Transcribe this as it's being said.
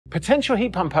Potential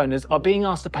heat pump owners are being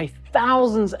asked to pay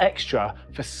thousands extra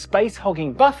for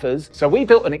space-hogging buffers, so we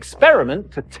built an experiment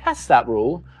to test that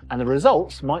rule, and the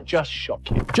results might just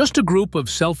shock you. Just a group of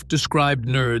self-described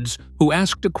nerds who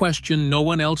asked a question no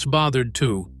one else bothered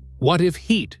to. What if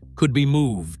heat could be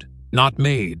moved, not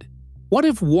made? What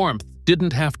if warmth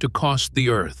didn't have to cost the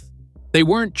Earth? They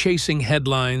weren't chasing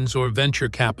headlines or venture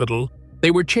capital.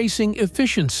 They were chasing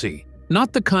efficiency,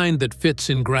 not the kind that fits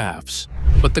in graphs,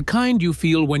 but the kind you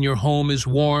feel when your home is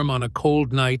warm on a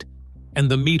cold night and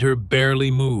the meter barely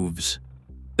moves.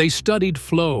 They studied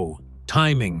flow,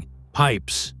 timing,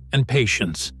 pipes, and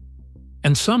patience.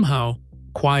 And somehow,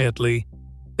 quietly,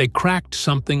 they cracked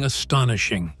something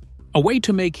astonishing. A way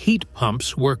to make heat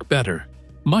pumps work better,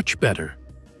 much better.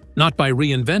 Not by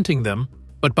reinventing them,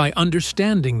 but by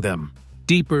understanding them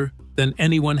deeper than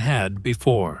anyone had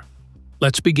before.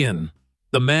 Let's begin.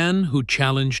 The man who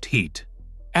challenged heat.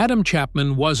 Adam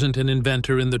Chapman wasn't an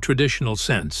inventor in the traditional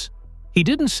sense. He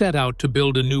didn't set out to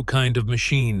build a new kind of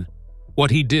machine.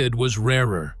 What he did was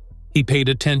rarer. He paid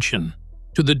attention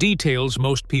to the details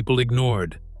most people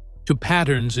ignored, to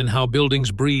patterns in how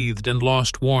buildings breathed and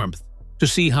lost warmth, to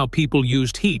see how people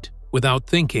used heat without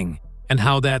thinking, and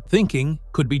how that thinking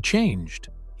could be changed.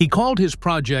 He called his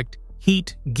project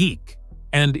Heat Geek,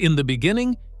 and in the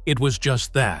beginning, it was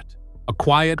just that. A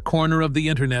quiet corner of the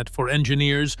internet for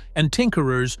engineers and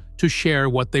tinkerers to share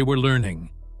what they were learning.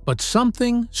 But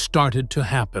something started to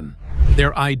happen.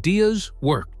 Their ideas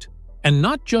worked, and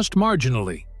not just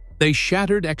marginally. They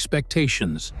shattered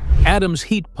expectations. Adam's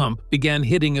heat pump began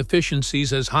hitting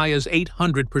efficiencies as high as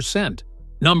 800%.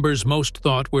 Numbers most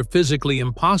thought were physically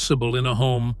impossible in a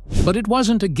home, but it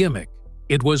wasn't a gimmick.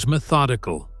 It was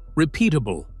methodical,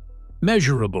 repeatable,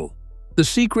 measurable. The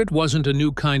secret wasn't a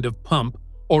new kind of pump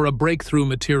or a breakthrough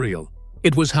material.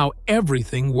 It was how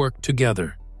everything worked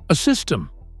together. A system,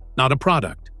 not a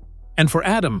product. And for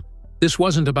Adam, this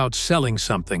wasn't about selling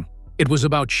something. It was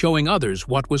about showing others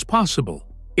what was possible,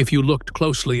 if you looked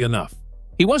closely enough.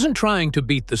 He wasn't trying to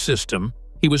beat the system,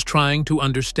 he was trying to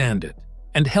understand it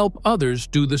and help others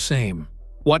do the same.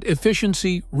 What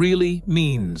efficiency really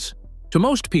means. To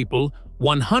most people,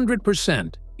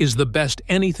 100% is the best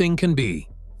anything can be.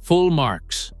 Full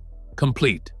marks.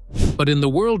 Complete. But in the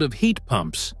world of heat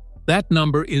pumps, that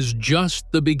number is just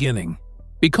the beginning.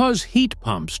 Because heat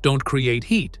pumps don't create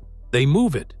heat, they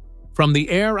move it. From the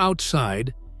air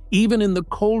outside, even in the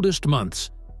coldest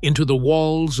months, into the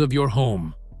walls of your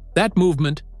home. That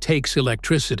movement takes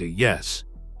electricity, yes,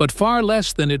 but far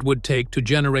less than it would take to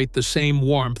generate the same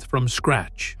warmth from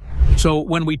scratch. So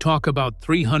when we talk about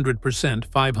 300%,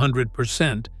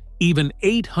 500%, even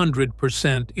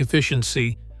 800%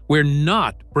 efficiency, we're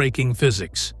not breaking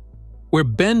physics. We're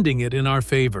bending it in our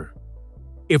favor.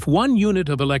 If 1 unit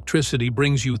of electricity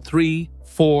brings you 3,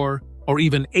 4, or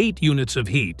even 8 units of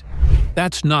heat,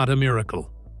 that's not a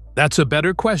miracle. That's a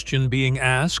better question being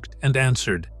asked and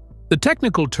answered. The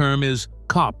technical term is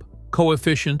COP,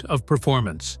 coefficient of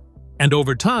performance. And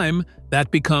over time,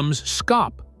 that becomes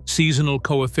SCOP, seasonal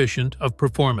coefficient of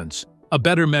performance, a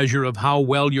better measure of how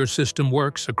well your system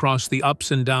works across the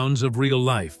ups and downs of real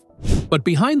life. But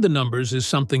behind the numbers is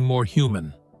something more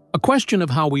human. A question of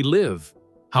how we live,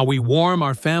 how we warm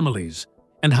our families,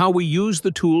 and how we use the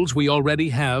tools we already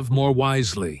have more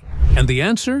wisely. And the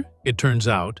answer, it turns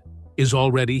out, is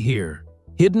already here,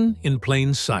 hidden in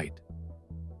plain sight.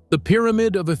 The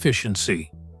pyramid of efficiency.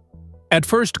 At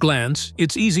first glance,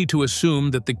 it's easy to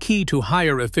assume that the key to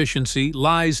higher efficiency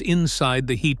lies inside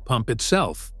the heat pump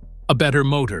itself. A better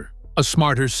motor, a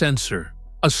smarter sensor,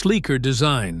 a sleeker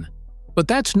design. But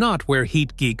that's not where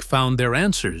Heat Geek found their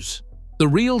answers. The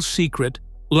real secret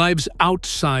lies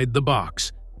outside the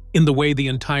box, in the way the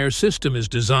entire system is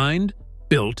designed,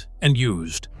 built, and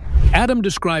used. Adam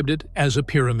described it as a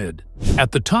pyramid.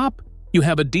 At the top, you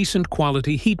have a decent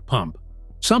quality heat pump,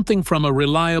 something from a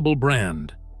reliable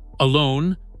brand.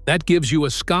 Alone, that gives you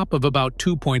a SCOP of about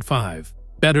 2.5,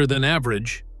 better than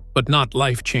average, but not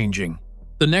life-changing.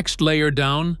 The next layer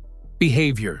down,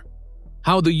 behavior.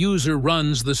 How the user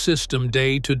runs the system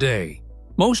day to day.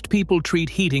 Most people treat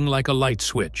heating like a light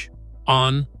switch.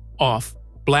 On, off,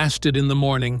 blast it in the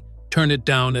morning, turn it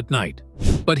down at night.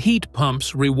 But heat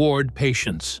pumps reward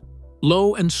patience.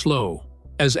 Low and slow,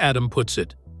 as Adam puts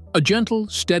it. A gentle,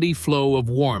 steady flow of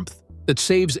warmth that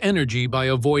saves energy by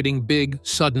avoiding big,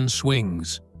 sudden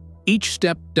swings. Each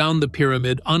step down the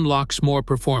pyramid unlocks more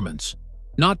performance,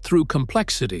 not through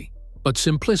complexity, but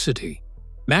simplicity.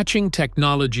 Matching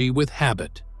technology with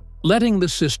habit. Letting the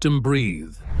system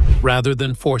breathe, rather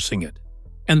than forcing it.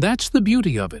 And that's the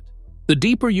beauty of it. The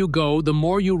deeper you go, the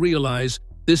more you realize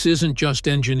this isn't just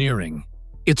engineering.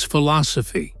 It's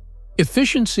philosophy.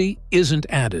 Efficiency isn't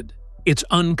added, it's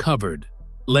uncovered,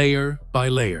 layer by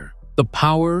layer. The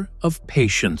power of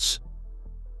patience.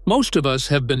 Most of us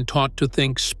have been taught to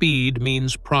think speed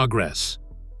means progress.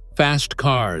 Fast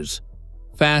cars,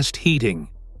 fast heating,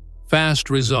 fast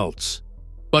results.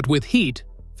 But with heat,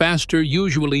 faster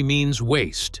usually means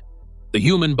waste. The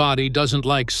human body doesn't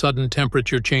like sudden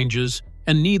temperature changes,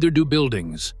 and neither do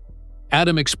buildings.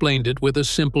 Adam explained it with a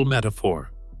simple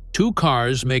metaphor. Two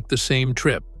cars make the same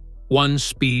trip. One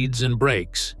speeds and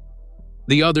brakes.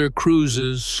 The other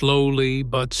cruises slowly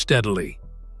but steadily.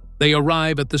 They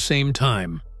arrive at the same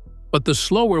time, but the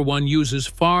slower one uses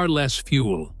far less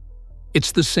fuel.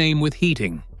 It's the same with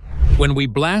heating. When we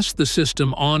blast the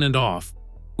system on and off,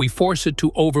 we force it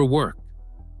to overwork,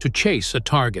 to chase a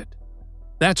target.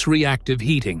 That's reactive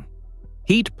heating.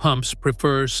 Heat pumps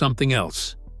prefer something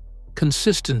else.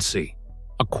 Consistency,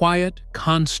 a quiet,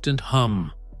 constant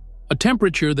hum. A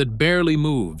temperature that barely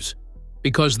moves,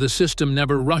 because the system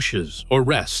never rushes or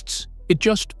rests, it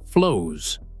just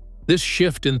flows. This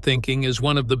shift in thinking is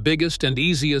one of the biggest and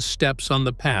easiest steps on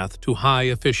the path to high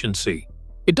efficiency.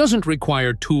 It doesn't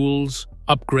require tools,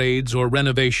 upgrades, or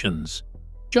renovations,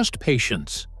 just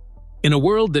patience. In a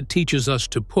world that teaches us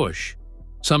to push,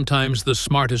 sometimes the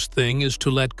smartest thing is to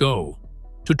let go,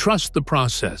 to trust the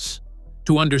process,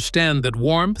 to understand that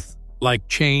warmth, like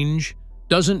change,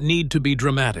 doesn't need to be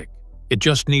dramatic. It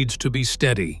just needs to be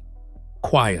steady,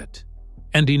 quiet,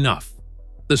 and enough.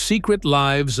 The secret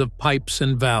lives of pipes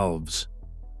and valves.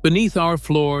 Beneath our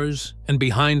floors and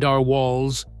behind our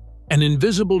walls, an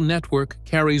invisible network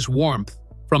carries warmth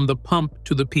from the pump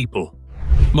to the people.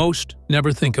 Most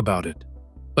never think about it,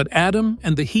 but Adam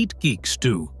and the Heat Geeks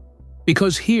do.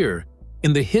 Because here,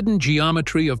 in the hidden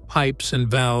geometry of pipes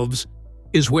and valves,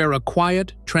 is where a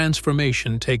quiet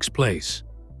transformation takes place.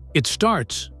 It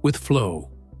starts with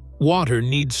flow. Water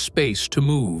needs space to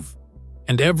move.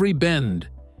 And every bend,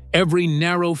 every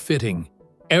narrow fitting,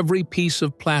 every piece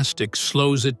of plastic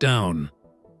slows it down.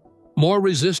 More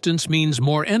resistance means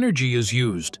more energy is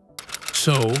used.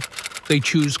 So, they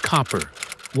choose copper,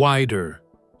 wider,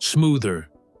 smoother,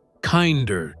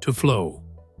 kinder to flow.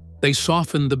 They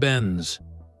soften the bends,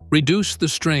 reduce the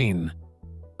strain.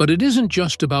 But it isn't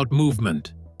just about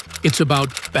movement, it's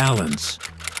about balance.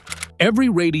 Every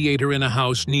radiator in a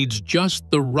house needs just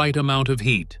the right amount of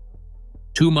heat.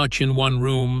 Too much in one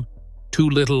room, too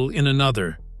little in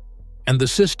another, and the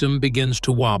system begins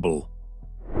to wobble.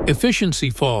 Efficiency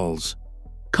falls,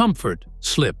 comfort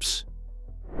slips.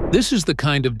 This is the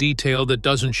kind of detail that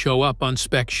doesn't show up on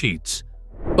spec sheets,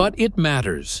 but it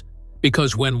matters,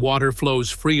 because when water flows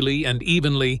freely and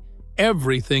evenly,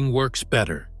 everything works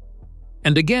better.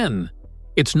 And again,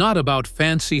 it's not about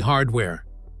fancy hardware,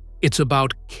 it's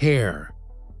about care.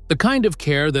 The kind of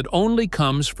care that only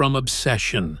comes from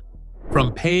obsession.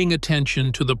 From paying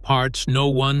attention to the parts no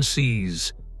one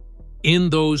sees. In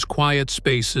those quiet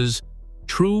spaces,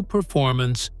 true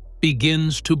performance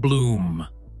begins to bloom.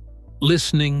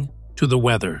 Listening to the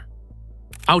weather.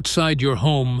 Outside your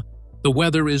home, the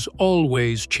weather is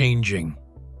always changing.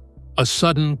 A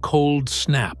sudden cold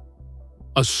snap,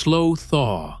 a slow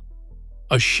thaw,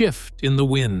 a shift in the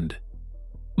wind.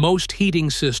 Most heating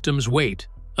systems wait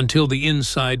until the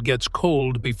inside gets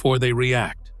cold before they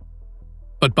react.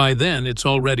 But by then, it's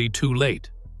already too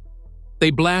late. They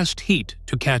blast heat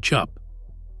to catch up,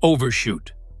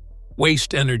 overshoot,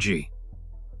 waste energy,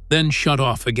 then shut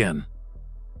off again.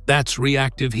 That's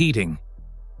reactive heating,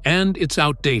 and it's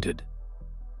outdated.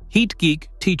 Heat Geek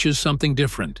teaches something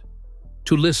different.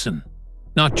 To listen,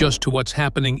 not just to what's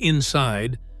happening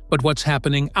inside, but what's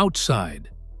happening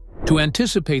outside. To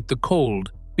anticipate the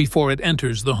cold before it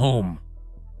enters the home.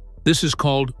 This is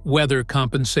called weather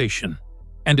compensation.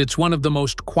 And it's one of the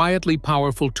most quietly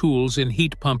powerful tools in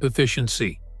heat pump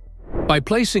efficiency. By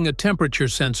placing a temperature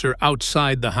sensor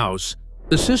outside the house,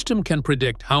 the system can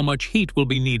predict how much heat will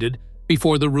be needed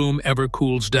before the room ever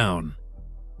cools down.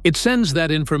 It sends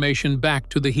that information back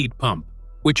to the heat pump,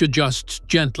 which adjusts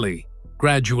gently,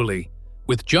 gradually,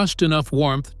 with just enough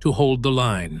warmth to hold the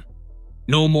line.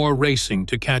 No more racing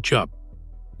to catch up.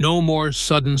 No more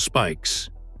sudden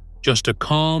spikes. Just a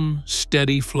calm,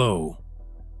 steady flow.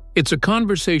 It's a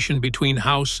conversation between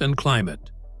house and climate.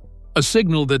 A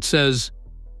signal that says,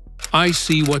 I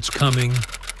see what's coming,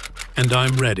 and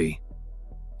I'm ready.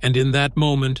 And in that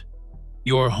moment,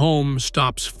 your home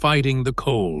stops fighting the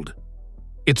cold.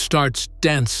 It starts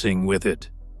dancing with it.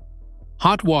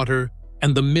 Hot water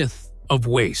and the myth of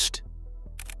waste.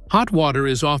 Hot water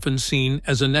is often seen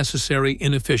as a necessary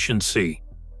inefficiency,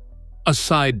 a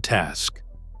side task,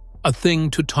 a thing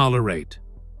to tolerate,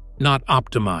 not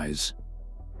optimize.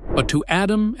 But to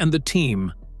Adam and the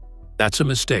team, that's a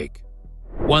mistake.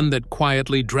 one that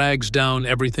quietly drags down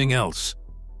everything else.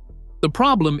 The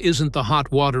problem isn't the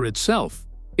hot water itself,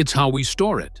 it's how we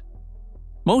store it.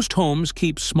 Most homes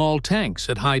keep small tanks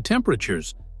at high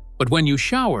temperatures, but when you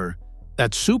shower,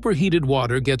 that superheated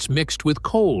water gets mixed with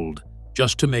cold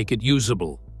just to make it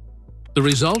usable. The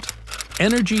result?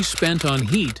 Energy spent on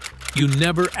heat you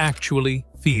never actually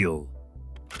feel.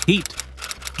 Heat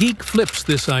Geek flips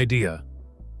this idea.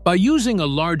 By using a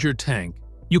larger tank,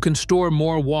 you can store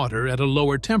more water at a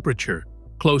lower temperature,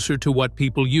 closer to what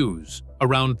people use,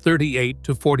 around 38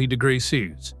 to 40 degrees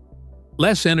Celsius.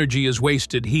 Less energy is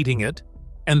wasted heating it,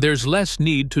 and there's less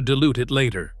need to dilute it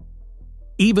later.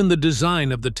 Even the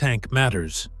design of the tank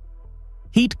matters.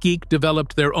 Heat Geek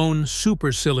developed their own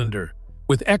super cylinder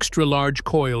with extra-large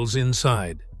coils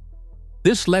inside.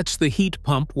 This lets the heat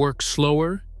pump work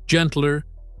slower, gentler,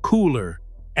 cooler,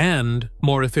 and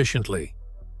more efficiently.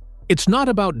 It's not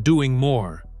about doing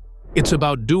more. It's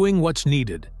about doing what's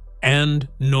needed, and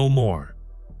no more.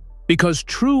 Because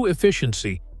true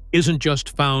efficiency isn't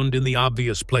just found in the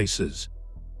obvious places.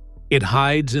 It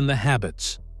hides in the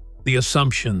habits, the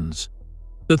assumptions,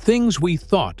 the things we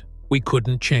thought we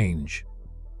couldn't change,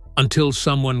 until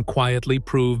someone quietly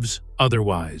proves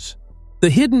otherwise. The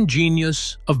hidden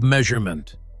genius of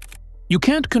measurement. You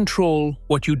can't control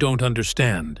what you don't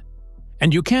understand,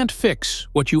 and you can't fix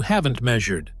what you haven't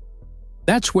measured.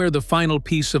 That's where the final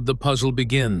piece of the puzzle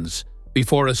begins,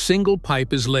 before a single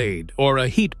pipe is laid or a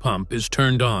heat pump is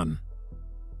turned on.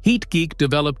 Heat Geek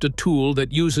developed a tool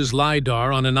that uses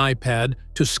LiDAR on an iPad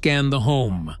to scan the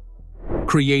home,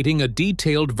 creating a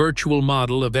detailed virtual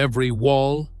model of every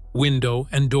wall, window,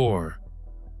 and door.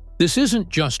 This isn't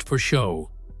just for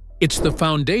show. It's the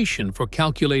foundation for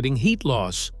calculating heat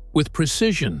loss with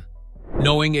precision,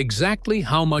 knowing exactly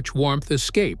how much warmth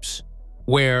escapes,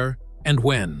 where, and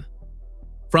when.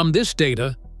 From this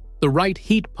data, the right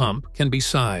heat pump can be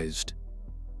sized.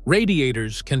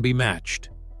 Radiators can be matched.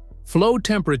 Flow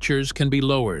temperatures can be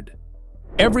lowered.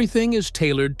 Everything is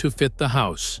tailored to fit the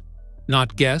house,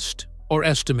 not guessed or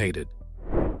estimated.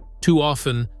 Too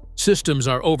often, systems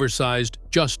are oversized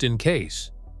just in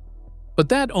case. But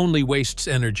that only wastes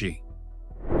energy.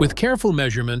 With careful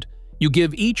measurement, you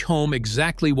give each home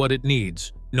exactly what it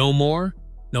needs, no more,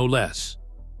 no less.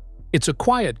 It's a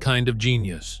quiet kind of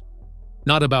genius.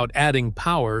 Not about adding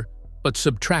power, but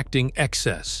subtracting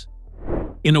excess.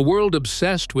 In a world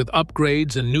obsessed with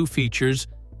upgrades and new features,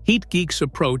 Heat Geek's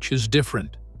approach is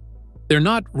different. They're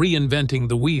not reinventing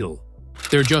the wheel.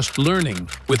 They're just learning,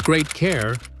 with great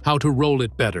care, how to roll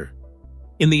it better.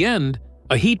 In the end,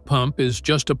 a heat pump is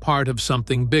just a part of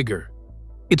something bigger.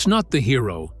 It's not the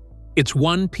hero. It's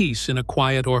one piece in a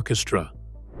quiet orchestra.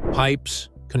 Pipes,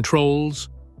 controls,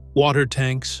 water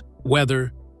tanks,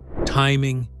 weather,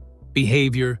 timing,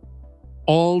 behavior,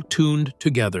 all tuned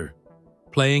together,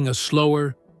 playing a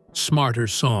slower, smarter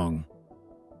song.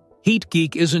 Heat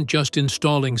Geek isn't just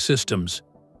installing systems.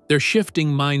 They're shifting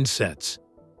mindsets.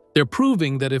 They're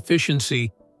proving that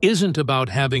efficiency isn't about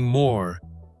having more.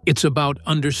 It's about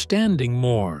understanding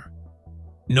more.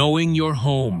 Knowing your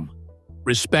home.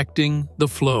 Respecting the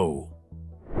flow.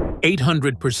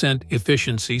 800%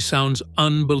 efficiency sounds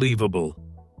unbelievable.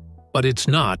 But it's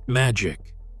not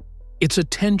magic. It's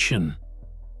attention.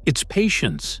 It's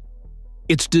patience.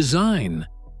 It's design.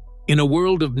 In a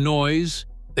world of noise,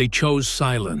 they chose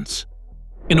silence.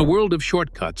 In a world of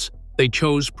shortcuts, they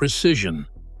chose precision.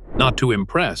 Not to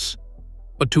impress,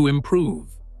 but to improve.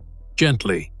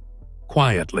 Gently,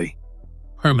 quietly,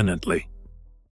 permanently.